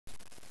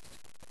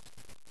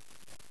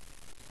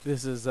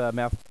This is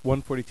Math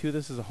 142.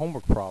 This is a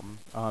homework problem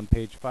on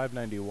page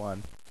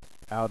 591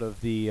 out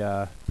of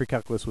the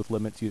Pre-Calculus with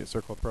Limits Unit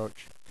Circle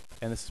Approach.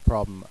 And this is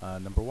problem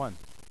number 1.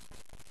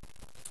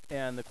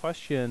 And the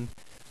question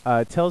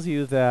tells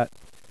you that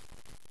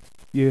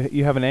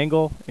you have an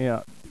angle,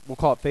 we'll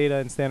call it theta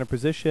in standard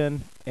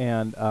position,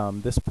 and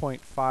this point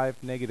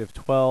 5, negative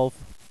 12,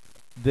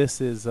 this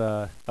is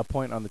a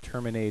point on the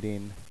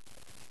terminating,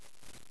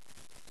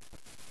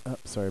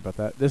 sorry about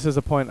that. This is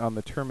a point on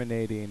the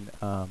terminating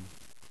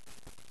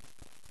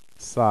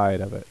side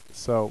of it.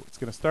 So it's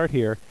going to start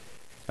here,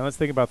 and let's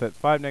think about that.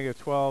 5,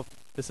 negative 12,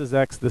 this is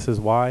x, this is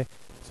y.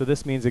 So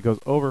this means it goes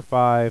over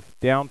 5,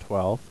 down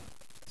 12.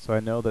 So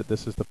I know that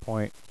this is the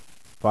point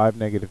 5,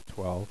 negative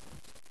 12.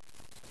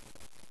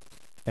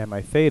 And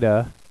my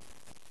theta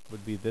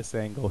would be this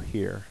angle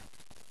here.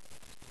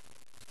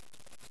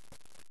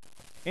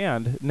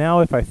 And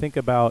now if I think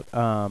about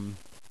kind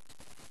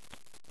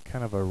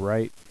of a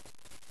right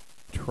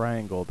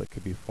triangle that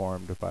could be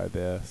formed by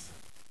this.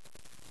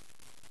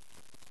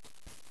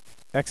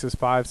 X is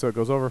 5, so it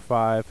goes over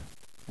 5.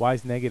 Y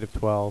is negative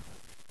 12,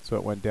 so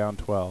it went down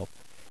 12.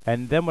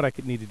 And then what I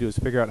could need to do is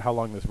figure out how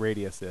long this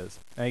radius is.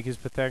 And I can use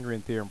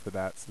Pythagorean theorem for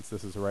that, since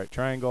this is a right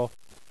triangle.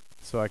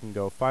 So I can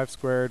go 5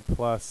 squared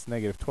plus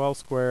negative 12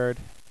 squared.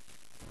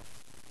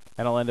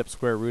 And I'll end up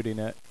square rooting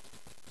it.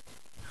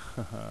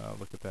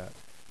 Look at that.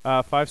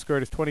 5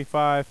 squared is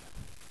 25.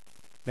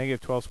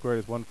 Negative 12 squared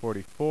is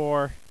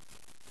 144.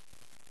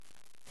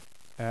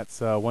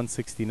 That's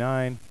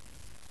 169.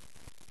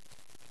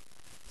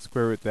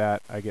 Square root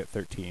that, I get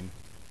 13.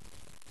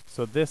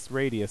 So this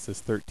radius is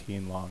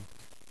 13 long.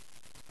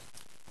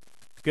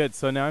 Good,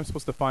 so now I'm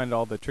supposed to find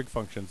all the trig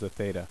functions of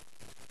theta.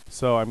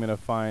 So I'm going to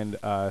find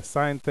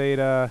sine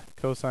theta,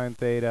 cosine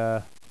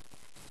theta,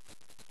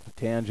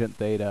 tangent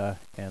theta,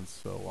 and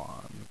so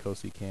on.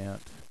 Cosecant.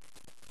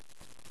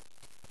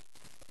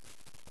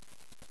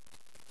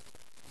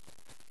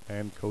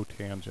 And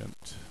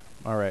cotangent.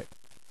 All right.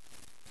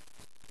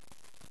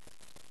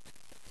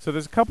 So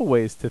there's a couple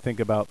ways to think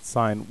about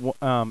sine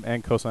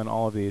and cosine,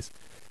 all of these.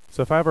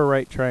 So if I have a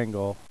right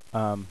triangle,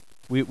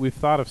 we've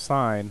thought of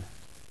sine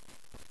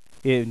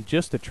in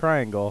just a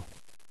triangle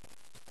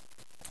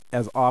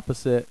as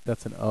opposite,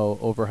 that's an O,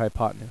 over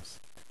hypotenuse.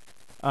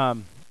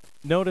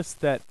 Notice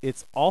that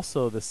it's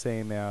also the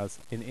same as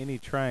in any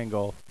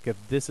triangle. If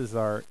this is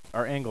our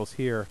angles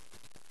here,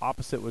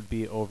 opposite would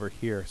be over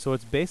here. So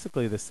it's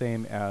basically the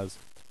same as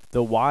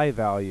the y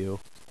value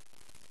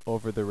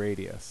over the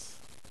radius.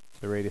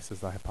 The radius is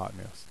the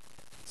hypotenuse.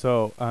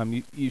 So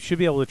you should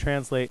be able to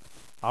translate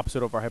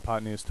opposite over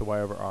hypotenuse to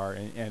y over r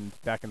and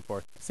back and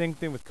forth. Same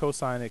thing with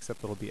cosine,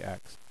 except it'll be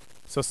x.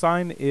 So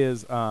sine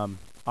is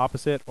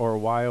opposite, or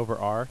y over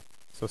r.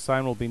 So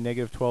sine will be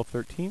negative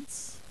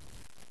 12/13.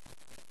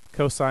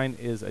 Cosine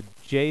is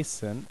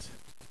adjacent,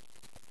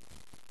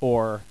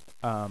 or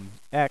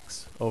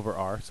x over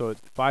r. So it's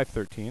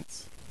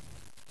 5/13.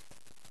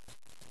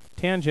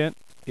 Tangent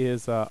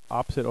is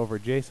opposite over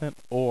adjacent,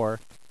 or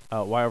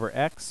y over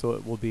x. So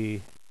it will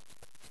be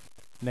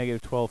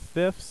negative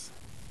 12/5.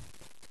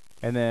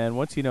 And then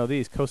once you know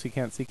these,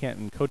 cosecant, secant,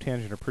 and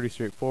cotangent are pretty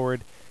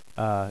straightforward.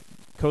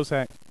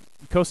 Cosecant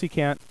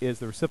is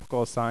the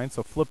reciprocal of sine,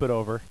 so flip it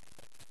over.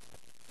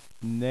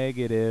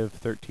 Negative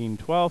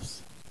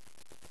 13/12.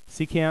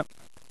 Secant,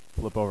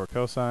 flip over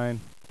cosine,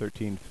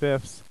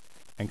 13/5.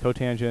 And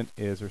cotangent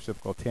is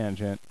reciprocal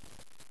tangent,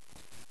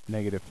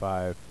 negative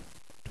 5/12.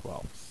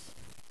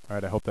 All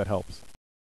right, I hope that helps.